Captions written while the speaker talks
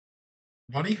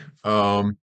Buddy.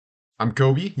 I'm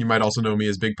Kobe. You might also know me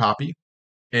as Big Papi.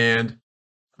 And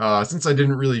since I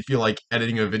didn't really feel like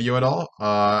editing a video at all,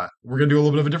 we're gonna do a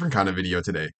little bit of a different kind of video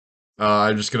today.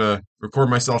 I'm just gonna record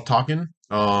myself talking,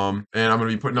 and I'm gonna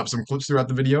be putting up some clips throughout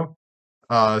the video.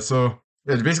 So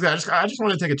yeah, basically, I just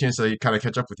want to take a chance to kind of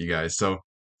catch up with you guys. So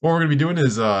what we're gonna be doing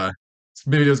is this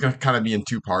video is gonna kind of be in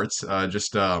two parts.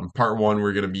 Just part one,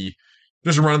 we're gonna be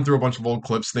just running through a bunch of old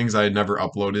clips, things I had never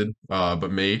uploaded but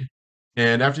made.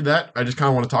 And after that, I just kind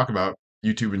of want to talk about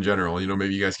YouTube in general.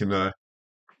 Maybe you guys can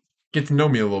get to know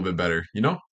me a little bit better.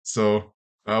 So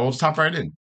we'll just hop right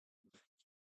in.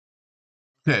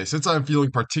 Okay, since I'm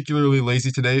feeling particularly lazy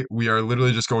today, we are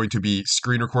literally just going to be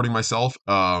screen recording myself,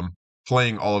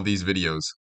 playing all of these videos.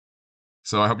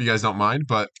 So I hope you guys don't mind.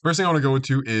 But first thing I want to go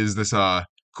into is this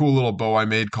cool little bow I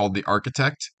made called the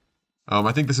Architect.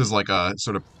 I think this is like a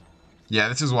sort of, yeah,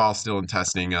 this is while still in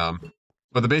testing.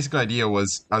 But the basic idea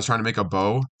was I was trying to make a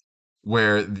bow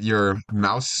where your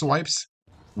mouse swipes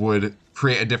would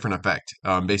create a different effect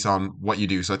based on what you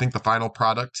do. So I think the final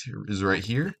product is right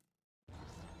here.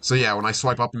 So yeah, when I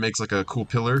swipe up, it makes like a cool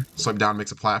pillar. Swipe down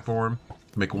makes a platform,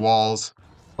 make walls.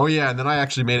 Oh yeah, and then I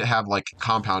actually made it have like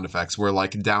compound effects where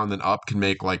like down then up can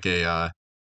make like a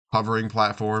hovering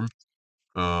platform.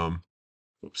 Um,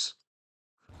 oops.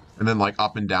 And then like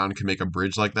up and down can make a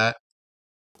bridge like that.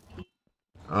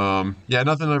 Yeah,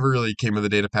 nothing ever really came with the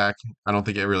data pack. I don't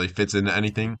think it really fits into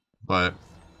anything, but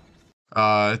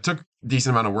it took a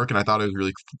decent amount of work and I thought it was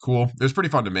really cool. It was pretty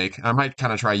fun to make. I might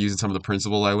kind of try using some of the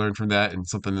principles I learned from that and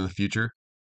something in the future.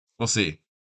 We'll see.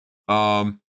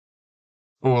 Um,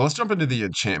 oh, well, let's jump into the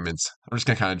enchantments. I'm just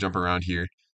gonna kind of jump around here.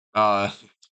 Uh,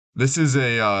 this is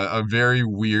a very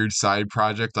weird side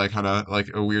project. I kind of like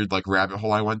a weird like rabbit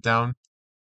hole I went down.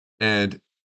 And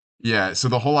yeah, so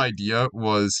the whole idea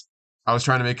was I was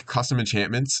trying to make custom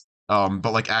enchantments,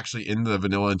 but like actually in the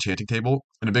vanilla enchanting table.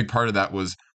 And a big part of that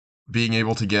was being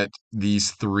able to get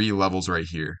these three levels right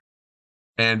here.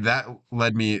 And that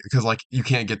led me, because like you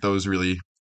can't get those really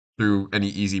through any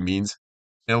easy means.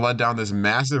 It led down this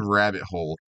massive rabbit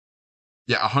hole.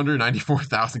 Yeah,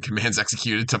 194,000 commands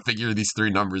executed to figure these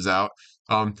three numbers out.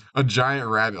 A giant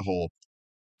rabbit hole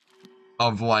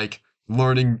of like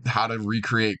learning how to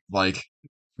recreate like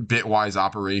bitwise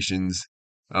operations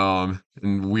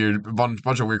and weird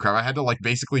bunch of weird crap. I had to like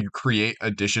basically create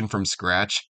addition from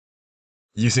scratch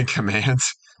using commands.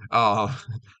 Uh,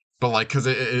 but like because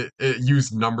it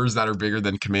used numbers that are bigger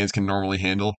than commands can normally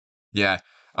handle. Yeah.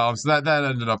 So that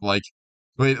ended up like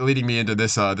leading me into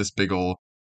this big ol'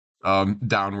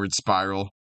 downward spiral,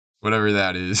 whatever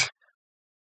that is.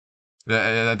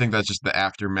 I think that's just the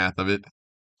aftermath of it.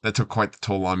 That took quite the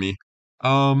toll on me.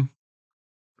 Um,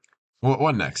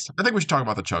 what next? I think we should talk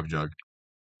about the Chug Jug.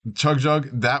 Chug Jug,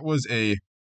 that was a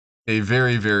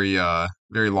very, very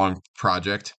very long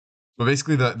project. But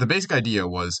basically the basic idea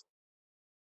was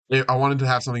I wanted to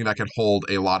have something that could hold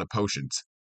a lot of potions.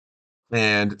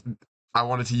 And I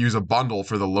wanted to use a bundle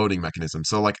for the loading mechanism.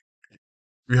 So like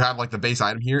you have like the base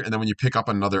item here, and then when you pick up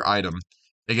another item,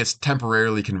 it gets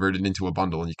temporarily converted into a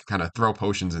bundle and you can kind of throw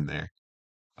potions in there.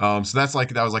 So that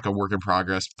was like a work in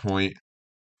progress point.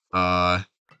 Uh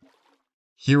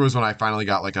Here was when I finally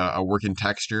got like a working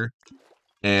texture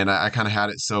and I kind of had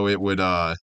it so it would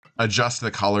adjust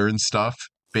the color and stuff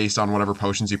based on whatever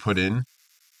potions you put in.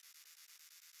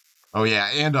 Oh yeah,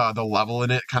 and the level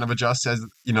in it kind of adjusts as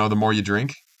the more you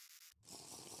drink.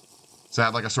 So I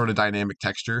had like a sort of dynamic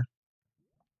texture.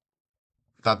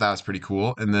 Thought that was pretty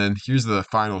cool. And then here's the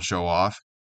final show off,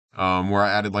 where I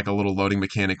added like a little loading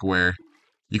mechanic where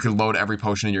you can load every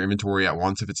potion in your inventory at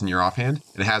once if it's in your offhand.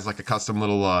 And it has like a custom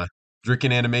little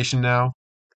drinking animation now.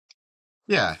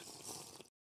 Yeah.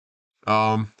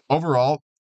 Overall,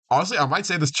 honestly, I might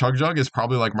say this Chug Jug is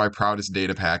probably like my proudest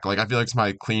data pack. Like I feel like it's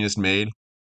my cleanest made.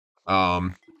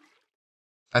 Um,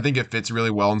 I think it fits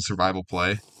really well in survival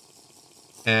play,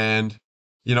 and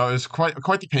it was quite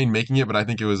the pain making it, but I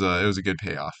think it was a good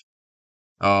payoff.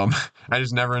 Um, I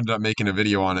just never ended up making a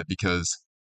video on it because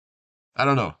I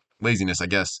don't know, laziness, I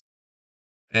guess.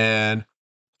 And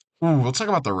we'll talk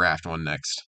about the raft one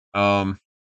next. Um,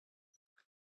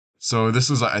 so this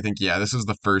was, I think, yeah, this was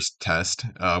the first test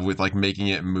with like making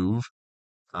it move.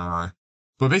 Uh,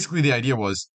 but basically, the idea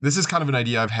was this is kind of an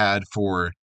idea I've had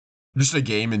for just a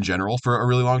game in general for a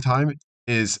really long time.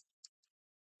 Is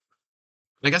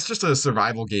I guess just a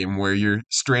survival game where you're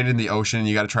stranded in the ocean and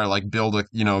you got to try to like build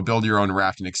your own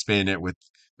raft and expand it with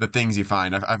the things you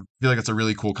find. I feel like it's a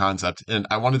really cool concept, and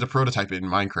I wanted to prototype it in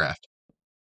Minecraft.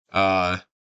 Uh,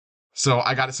 so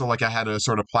I got it so like I had a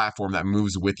sort of platform that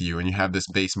moves with you, and you have this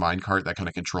base minecart that kind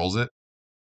of controls it.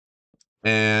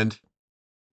 And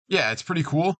yeah, it's pretty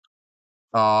cool.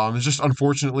 It's just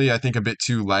unfortunately, I think a bit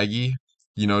too laggy,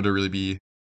 to really be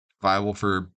viable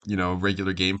for,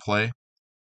 regular gameplay.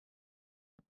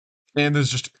 And there's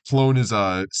just clone is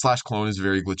slash clone is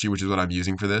very glitchy, which is what I'm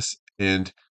using for this.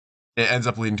 And it ends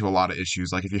up leading to a lot of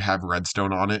issues. Like if you have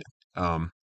redstone on it, um,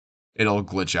 it'll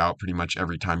glitch out pretty much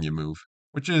every time you move,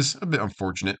 which is a bit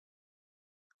unfortunate.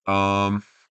 Um,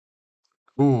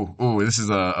 ooh, this is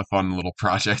a fun little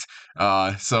project.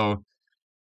 So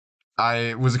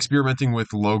I was experimenting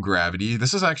with low gravity.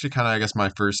 This is actually kind of, I guess, my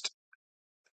first,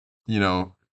 you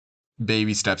know,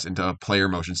 baby steps into player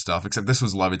motion stuff, except this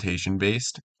was levitation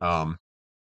based. I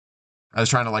was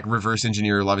trying to like reverse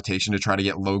engineer levitation to try to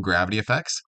get low gravity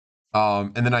effects.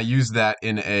 And then I used that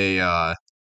in a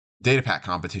data pack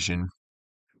competition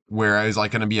where I was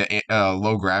like going to be a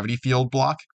low gravity field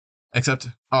block, except,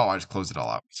 oh, I just closed it all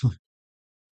out.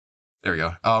 There we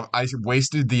go. I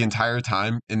wasted the entire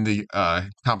time in the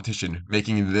competition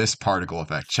making this particle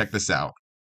effect. Check this out.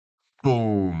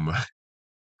 Boom.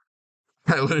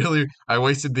 I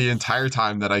wasted the entire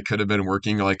time that I could have been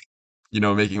working like,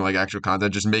 making like actual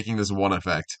content, just making this one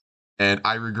effect. And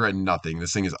I regret nothing.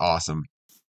 This thing is awesome.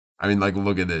 I mean, like,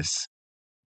 look at this.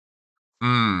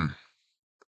 Mmm.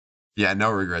 Yeah, no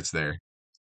regrets there.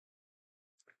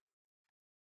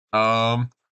 Um,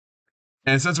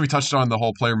 and since we touched on the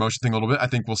whole player motion thing a little bit, I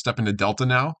think we'll step into Delta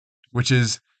now, which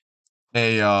is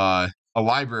a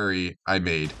library I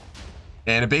made.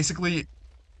 And it basically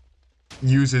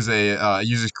uses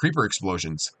creeper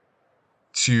explosions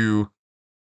to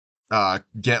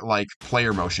get like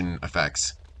player motion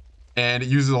effects. And it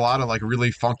uses a lot of like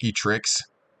really funky tricks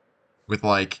with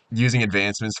like using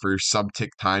advancements for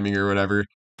sub-tick timing or whatever.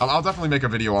 I'll definitely make a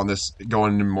video on this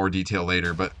going into more detail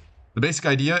later, but the basic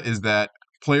idea is that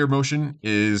player motion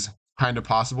is kind of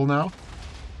possible now.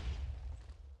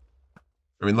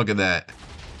 I mean, look at that.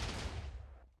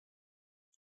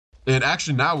 And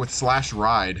actually now with slash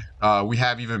ride, we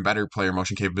have even better player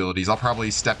motion capabilities. I'll probably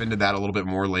step into that a little bit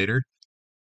more later.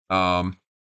 Um,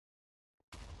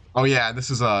 oh yeah,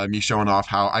 this is me showing off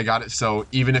how I got it so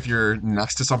even if you're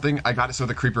next to something, I got it so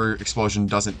the creeper explosion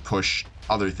doesn't push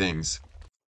other things.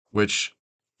 Which,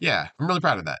 yeah, I'm really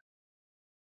proud of that.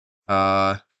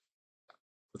 Uh,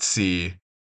 let's see.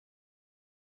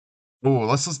 Oh,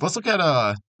 let's look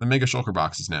at the Mega Shulker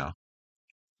boxes now.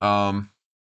 Um,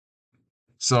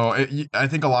 I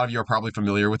think a lot of you are probably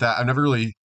familiar with that. I've never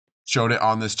really showed it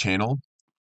on this channel,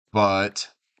 but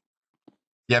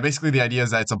yeah, basically the idea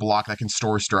is that it's a block that can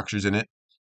store structures in it.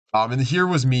 And here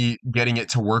was me getting it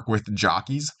to work with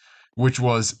jockeys, which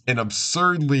was an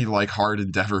absurdly like hard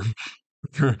endeavor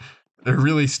for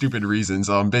really stupid reasons.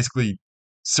 Basically,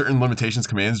 certain limitations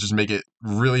commands just make it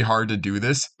really hard to do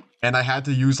this, and I had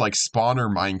to use like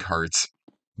spawner minecarts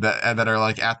that are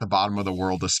like at the bottom of the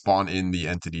world to spawn in the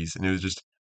entities, and it was just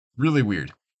really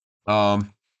weird.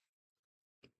 Um,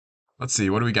 let's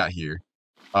see, what do we got here?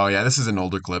 Oh yeah, this is an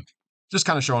older clip, just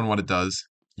kind of showing what it does.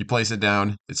 You place it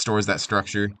down, it stores that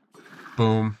structure.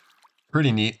 Boom,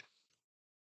 pretty neat.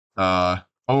 Uh,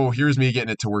 oh, here's me getting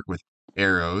it to work with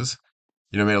arrows.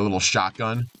 Made a little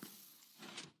shotgun.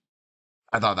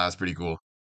 I thought that was pretty cool.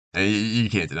 And you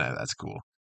can't deny that. That's cool.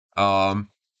 Um,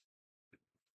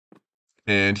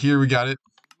 and here we got it.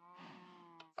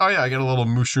 Oh yeah, I got a little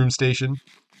mushroom station.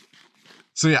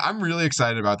 So yeah, I'm really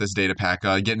excited about this data pack,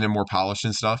 getting it more polished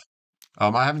and stuff.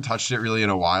 I haven't touched it really in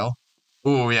a while.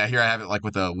 Oh yeah, here I have it like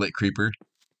with a lit creeper.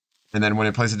 And then when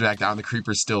it places it back down, the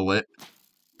creeper's still lit.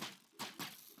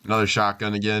 Another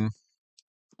shotgun again.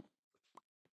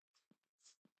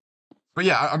 But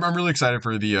yeah, I'm really excited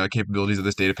for the capabilities of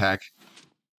this data pack.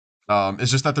 It's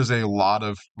just that there's a lot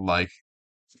of like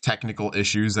technical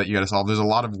issues that you got to solve. There's a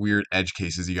lot of weird edge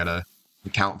cases you got to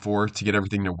account for to get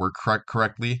everything to work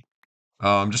correctly.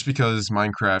 Just because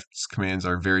Minecraft's commands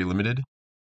are very limited.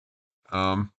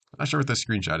 I'm not sure what this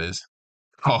screenshot is.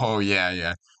 Oh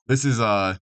yeah. This is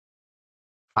I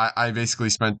basically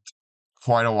spent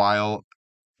quite a while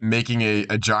making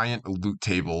a giant loot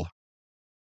table.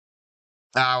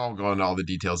 I won't go into all the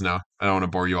details now. I don't want to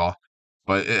bore you all,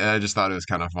 but I just thought it was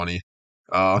kind of funny.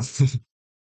 Uh,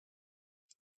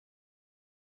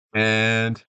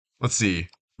 and let's see.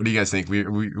 What do you guys think? We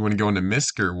want to go into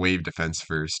misc or wave defense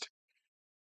first?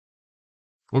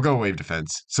 We'll go wave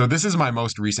defense. So this is my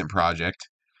most recent project.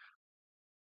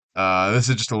 This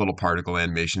is just a little particle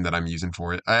animation that I'm using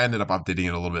for it. I ended up updating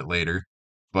it a little bit later,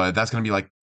 but that's going to be like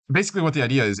basically what the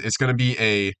idea is. It's going to be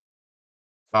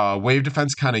a wave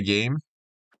defense kind of game.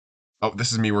 Oh,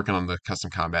 this is me working on the custom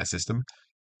combat system,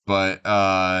 but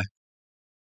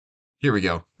here we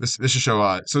go. This should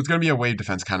show. So it's going to be a wave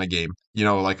defense kind of game.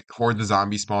 Like horde the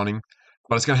zombie spawning.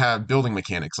 but it's gonna have building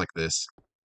mechanics like this.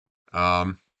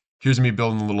 Um, Here's me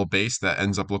building a little base that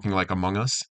ends up looking like Among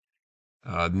Us.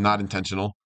 Not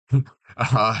intentional.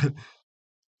 uh,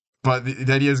 but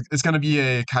the idea is it's gonna be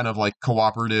a kind of like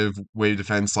cooperative wave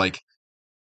defense. Like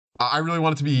I really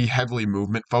want it to be heavily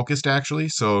movement focused actually.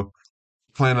 So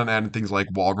plan on adding things like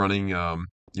wall running,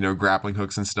 grappling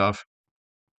hooks and stuff.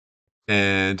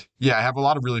 And yeah, I have a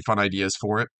lot of really fun ideas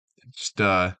for it. Just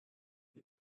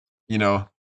you know,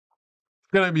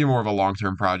 gonna be more of a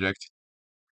long-term project.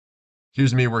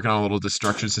 Here's me working on a little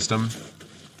destruction system.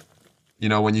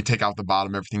 When you take out the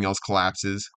bottom, everything else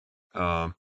collapses.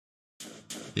 Um,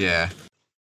 yeah,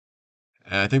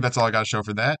 I think that's all I got to show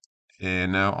for that.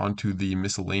 And now on to the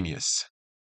miscellaneous.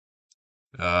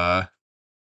 Uh,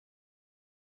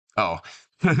 oh.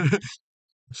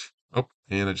 Oh,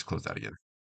 and I just closed that again.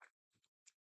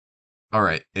 All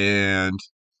right, and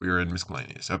we were in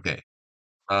miscellaneous. Okay.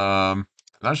 Not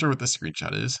sure what this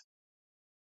screenshot is.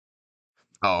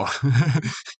 Oh.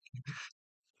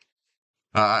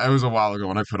 It was a while ago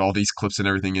when I put all these clips and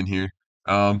everything in here.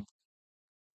 Um,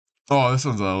 oh, this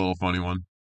one's a little funny one.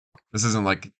 This isn't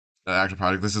like the actual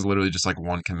project. This is literally just like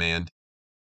one command.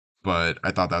 But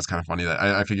I thought that was kind of funny that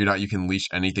I figured out you can leash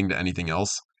anything to anything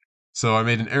else. So I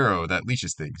made an arrow that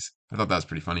leashes things. I thought that was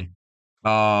pretty funny.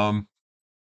 Um,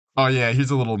 oh yeah,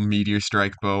 here's a little meteor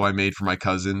strike bow I made for my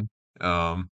cousin.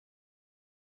 Um,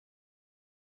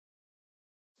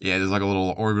 yeah, there's like a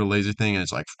little orbital laser thing, and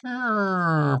it's like,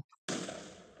 yeah,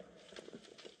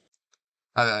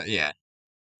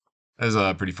 that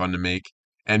was pretty fun to make.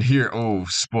 And here, oh,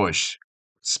 Spush.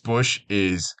 Spush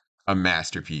is a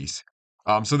masterpiece.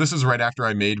 So this is right after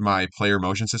I made my player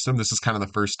motion system. This is kind of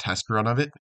the first test run of it.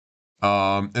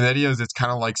 And the idea is it's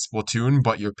kind of like Splatoon,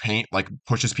 but your paint like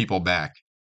pushes people back,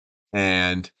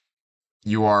 and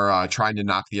you are trying to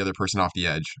knock the other person off the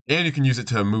edge. And you can use it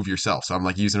to move yourself. So I'm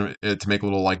like using it to make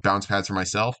little like bounce pads for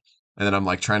myself, and then I'm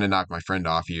like trying to knock my friend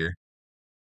off here.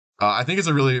 I think it's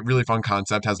a really really fun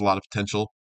concept. Has a lot of potential.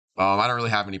 I don't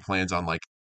really have any plans on like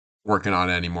working on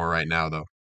it anymore right now though.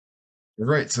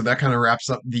 Right, so that kind of wraps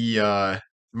up the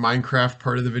Minecraft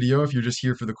part of the video. If you're just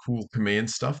here for the cool command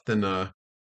stuff, then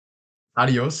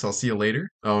adios. I'll see you later.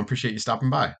 Appreciate you stopping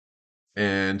by.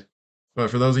 And but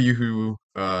for those of you who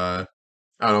I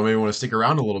don't know, maybe want to stick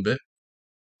around a little bit,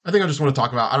 I think I just want to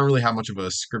talk about. I don't really have much of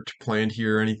a script planned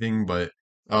here or anything, but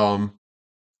um,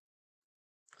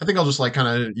 I think I'll just like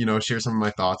kind of share some of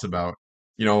my thoughts about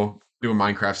doing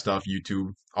Minecraft stuff,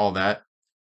 YouTube, all that.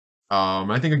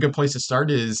 I think a good place to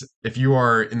start is if you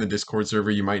are in the Discord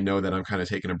server, you might know that I'm kind of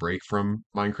taking a break from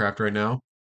Minecraft right now,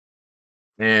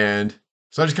 and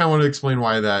so I just kind of want to explain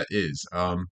why that is.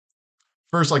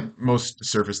 First, like most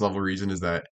surface level reason is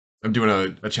that I'm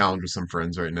doing a challenge with some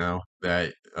friends right now.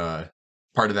 That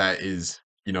part of that is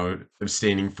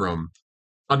abstaining from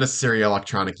unnecessary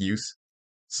electronic use.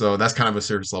 So that's kind of a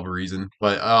surface level reason.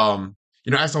 But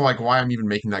as to like why I'm even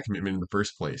making that commitment in the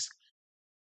first place,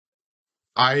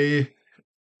 I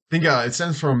think it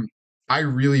stems from I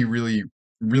really, really,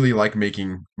 really like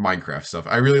making Minecraft stuff.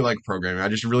 I really like programming. I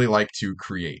just really like to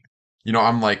create.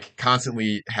 I'm like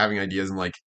constantly having ideas and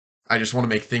like I just want to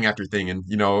make thing after thing. And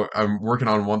I'm working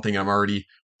on one thing, and I'm already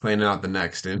planning out the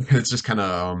next, and it's just kind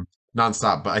of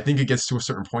nonstop. But I think it gets to a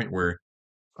certain point where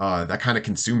that kind of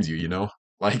consumes you.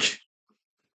 Like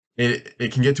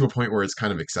it can get to a point where it's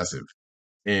kind of excessive,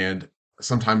 and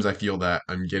sometimes I feel that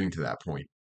I'm getting to that point,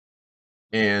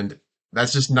 and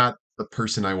that's just not the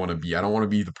person I want to be. I don't want to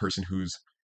be the person who's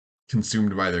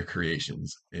consumed by their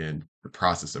creations and the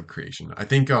process of creation. I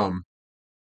think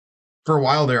for a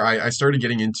while there I started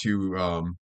getting into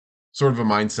sort of a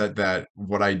mindset that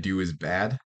what I do is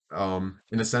bad,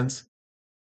 in a sense.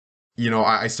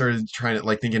 I started trying to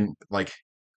like thinking like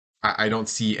I don't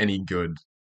see any good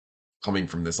coming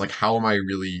from this. Like how am I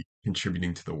really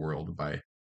contributing to the world by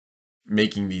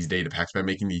making these data packs, by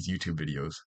making these YouTube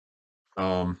videos?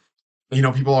 Um,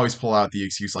 people always pull out the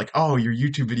excuse like, "Oh, your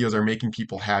YouTube videos are making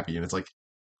people happy," and it's like,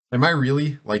 am I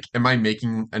really like, am I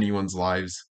making anyone's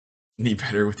lives any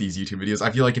better with these YouTube videos?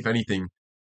 I feel like if anything,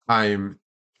 I'm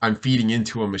I'm feeding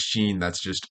into a machine that's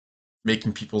just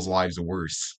making people's lives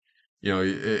worse.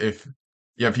 If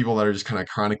you have people that are just kind of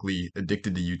chronically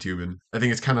addicted to YouTube, and I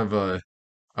think it's kind of a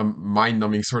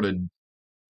mind-numbing sort of,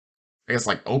 I guess,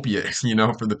 like opiate,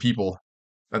 for the people.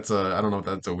 I don't know if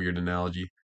that's a weird analogy.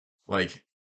 Like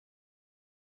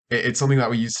it's something that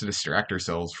we use to distract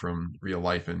ourselves from real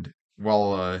life. And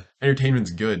while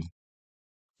entertainment's good,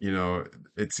 you know,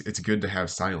 it's good to have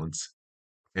silence.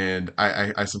 And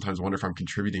I sometimes wonder if I'm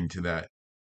contributing to that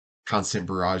constant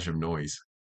barrage of noise.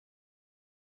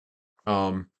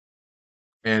 Um,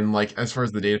 And like as far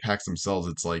as the data packs themselves,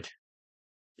 it's like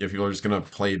if people are just gonna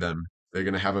play them, they're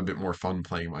gonna have a bit more fun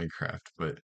playing Minecraft.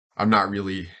 But I'm not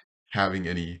really having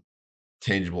any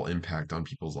tangible impact on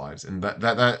people's lives, and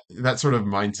that sort of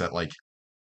mindset, like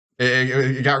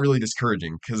it got really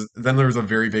discouraging because then there was a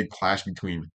very big clash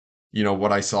between,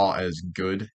 what I saw as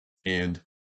good and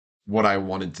what I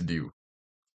wanted to do,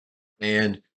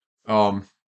 and um,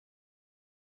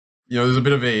 there's a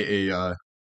bit of a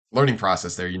learning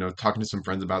process there. Talking to some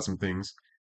friends about some things,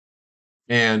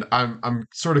 and I'm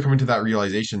sort of coming to that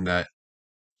realization that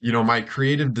my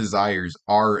creative desires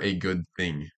are a good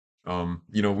thing.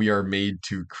 We are made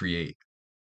to create,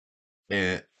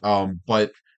 and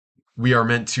but we are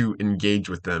meant to engage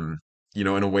with them, in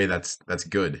a way that's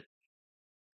good.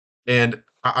 And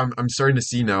I'm starting to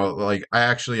see now, like I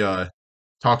actually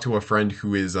talked to a friend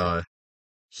who is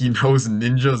he knows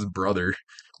Ninja's brother,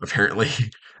 apparently.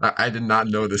 I did not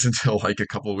know this until like a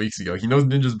couple of weeks ago. He knows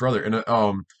Ninja's brother,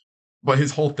 and but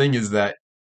his whole thing is that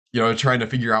trying to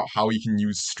figure out how he can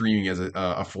use streaming as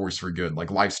a force for good, like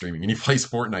live streaming. And he plays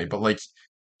Fortnite, but like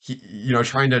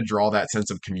trying to draw that sense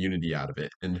of community out of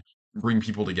it and bring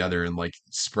people together and like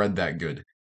spread that good.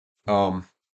 Um,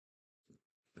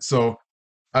 so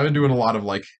I've been doing a lot of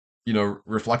like,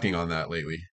 reflecting on that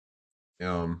lately.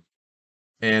 Um,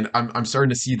 and I'm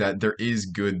starting to see that there is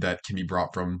good that can be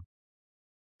brought from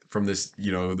this,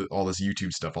 all this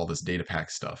YouTube stuff, all this data pack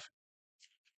stuff.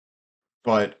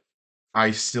 But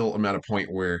I still am at a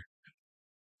point where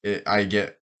I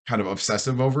get kind of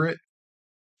obsessive over it.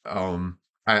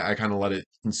 I kind of let it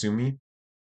consume me,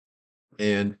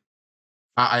 and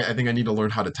I think I need to learn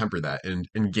how to temper that and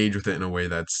engage with it in a way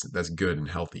that's good and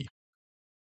healthy.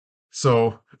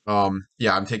 So,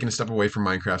 yeah, I'm taking a step away from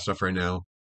Minecraft stuff right now.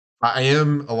 I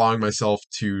am allowing myself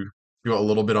to do a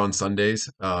little bit on Sundays,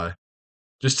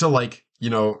 just to like,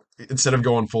 instead of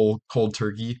going full cold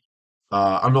turkey,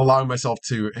 I'm allowing myself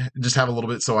to just have a little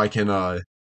bit so I can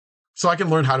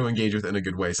learn how to engage with it in a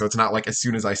good way. So it's not like as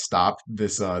soon as I stop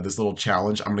this little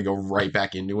challenge, I'm gonna go right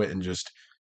back into it and just,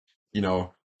 you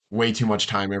know, way too much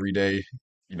time every day,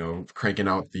 cranking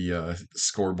out the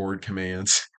scoreboard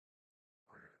commands.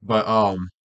 But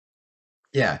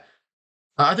yeah,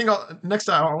 I think next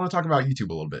time I want to talk about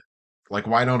YouTube a little bit. Like,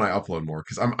 why don't I upload more?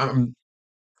 Because I'm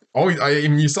always, I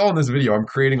mean, you saw in this video, I'm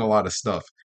creating a lot of stuff.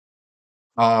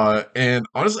 And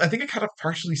honestly, I think it kind of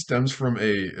partially stems from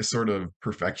a sort of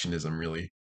perfectionism,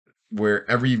 really, where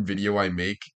every video I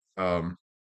make, um,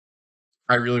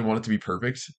 I really want it to be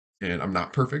perfect, and I'm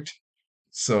not perfect.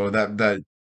 So that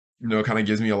kind of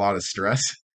gives me a lot of stress,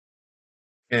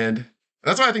 and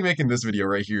that's why I think making this video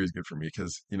right here is good for me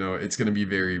because it's going to be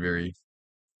very, very.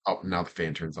 Oh, now the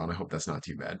fan turns on. I hope that's not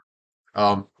too bad.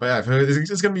 But yeah,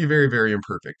 it's going to be very, very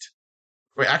imperfect.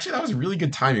 Wait, actually, that was really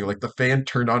good timing. Like the fan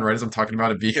turned on right as I'm talking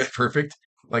about it being perfect.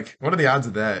 Like, what are the odds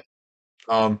of that?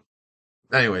 Um,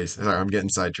 anyways, sorry, I'm getting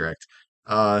sidetracked.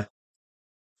 Uh,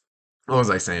 what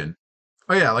was I saying?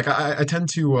 Oh yeah, like I tend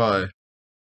to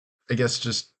I guess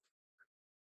just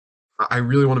I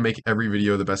really want to make every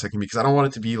video the best I can be because I don't want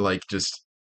it to be like just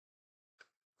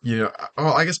well,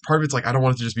 I guess part of it's like I don't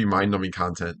want it to just be mind-numbing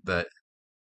content that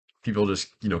people just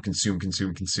consume,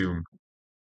 consume, consume.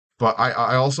 But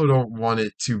I also don't want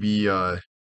it to be I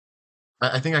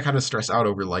think I kind of stress out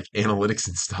over like analytics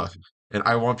and stuff, and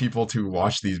I want people to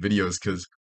watch these videos because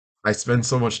I spend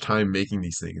so much time making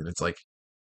these things, and it's like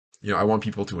I want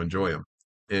people to enjoy them,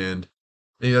 and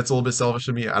maybe that's a little bit selfish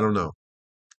of me. I don't know,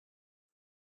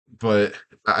 but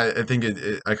I think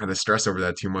I kind of stress over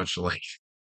that too much. Like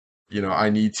I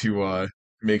need to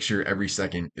make sure every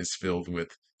second is filled with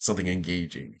something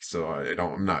engaging, so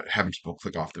I'm not having people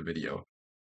click off the video,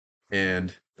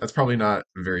 and that's probably not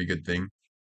a very good thing.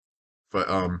 But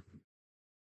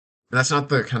that's not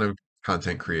the kind of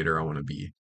content creator I want to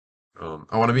be.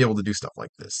 I want to be able to do stuff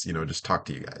like this, just talk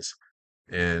to you guys,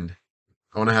 and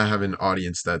I want to have an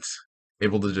audience that's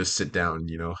able to just sit down,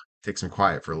 take some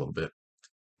quiet for a little bit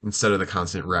instead of the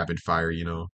constant rapid fire,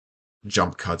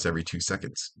 jump cuts every 2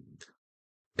 seconds.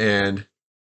 And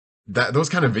that those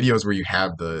kind of videos where you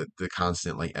have the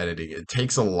constant like editing, it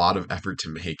takes a lot of effort to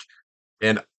make.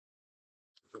 And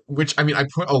which I mean, I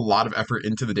put a lot of effort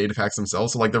into the data packs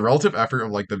themselves. So like the relative effort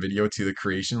of like the video to the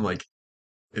creation, like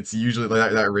it's usually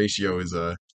like that ratio is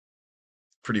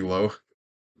pretty low.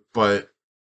 But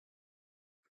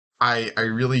I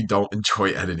really don't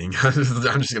enjoy editing. I'm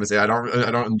just gonna say I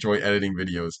don't enjoy editing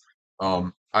videos.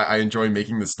 I enjoy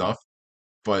making the stuff,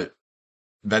 but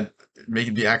that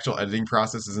making the actual editing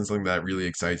process isn't something that really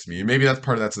excites me. And maybe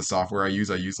that's the software I use.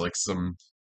 I use like some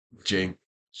jank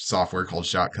software called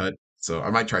Shotcut, so I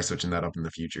might try switching that up in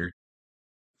the future.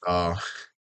 Uh,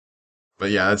 But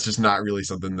yeah, that's just not really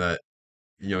something that,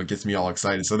 gets me all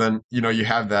excited. So then, you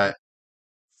have that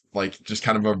like just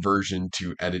kind of aversion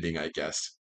to editing, I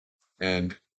guess.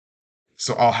 And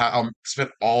so I'll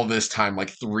spend all this time, like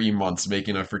 3 months,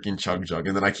 making a freaking chug jug,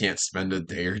 and then I can't spend a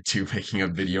day or two making a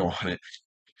video on it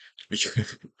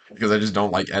because I just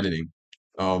don't like editing.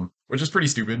 Which is pretty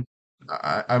stupid.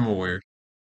 I'm aware,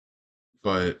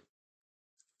 but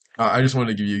I just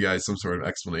wanted to give you guys some sort of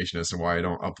explanation as to why I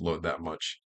don't upload that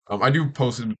much. I do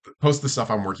post the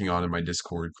stuff I'm working on in my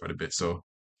Discord quite a bit, so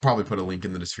probably put a link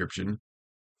in the description.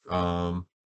 Um,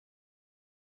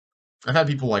 I've had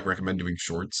people like recommend doing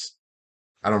shorts.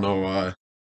 I don't know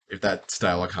if that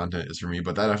style of content is for me,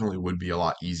 but that definitely would be a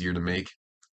lot easier to make.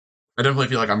 I definitely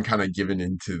feel like I'm kind of given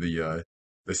into the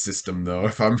system though.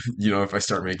 If I'm, if I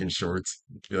start making shorts,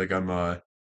 I feel like I'm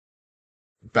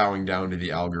bowing down to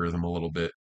the algorithm a little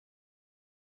bit.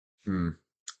 Hmm.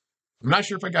 I'm not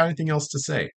sure if I got anything else to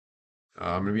say.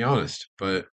 I'm gonna be honest,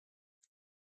 but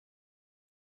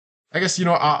I guess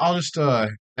I'll just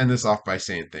end this off by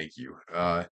saying thank you,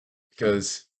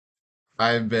 because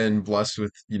I've been blessed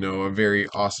with a very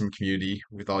awesome community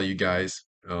with all you guys.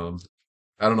 I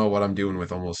don't know what I'm doing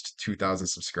with almost 2,000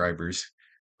 subscribers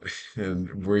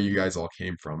and where you guys all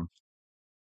came from,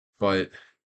 but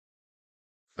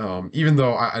even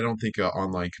though I don't think an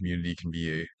online community can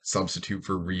be a substitute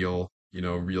for real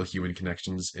human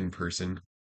connections in person,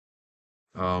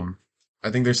 um, I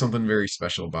think there's something very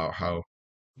special about how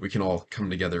we can all come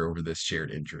together over this shared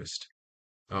interest.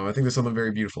 I think there's something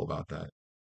very beautiful about that.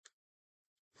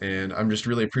 And I'm just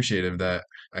really appreciative that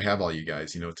I have all you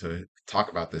guys, to talk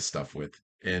about this stuff with.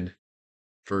 And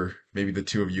for maybe the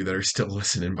two of you that are still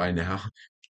listening by now.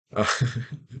 Uh,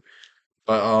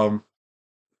 but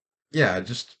yeah,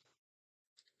 just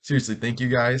seriously, thank you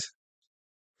guys.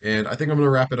 And I think I'm gonna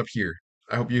wrap it up here.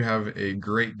 I hope you have a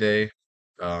great day.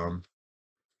 Um,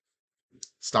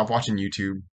 stop watching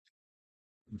YouTube,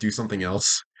 do something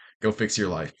else, go fix your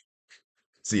life.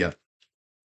 See ya.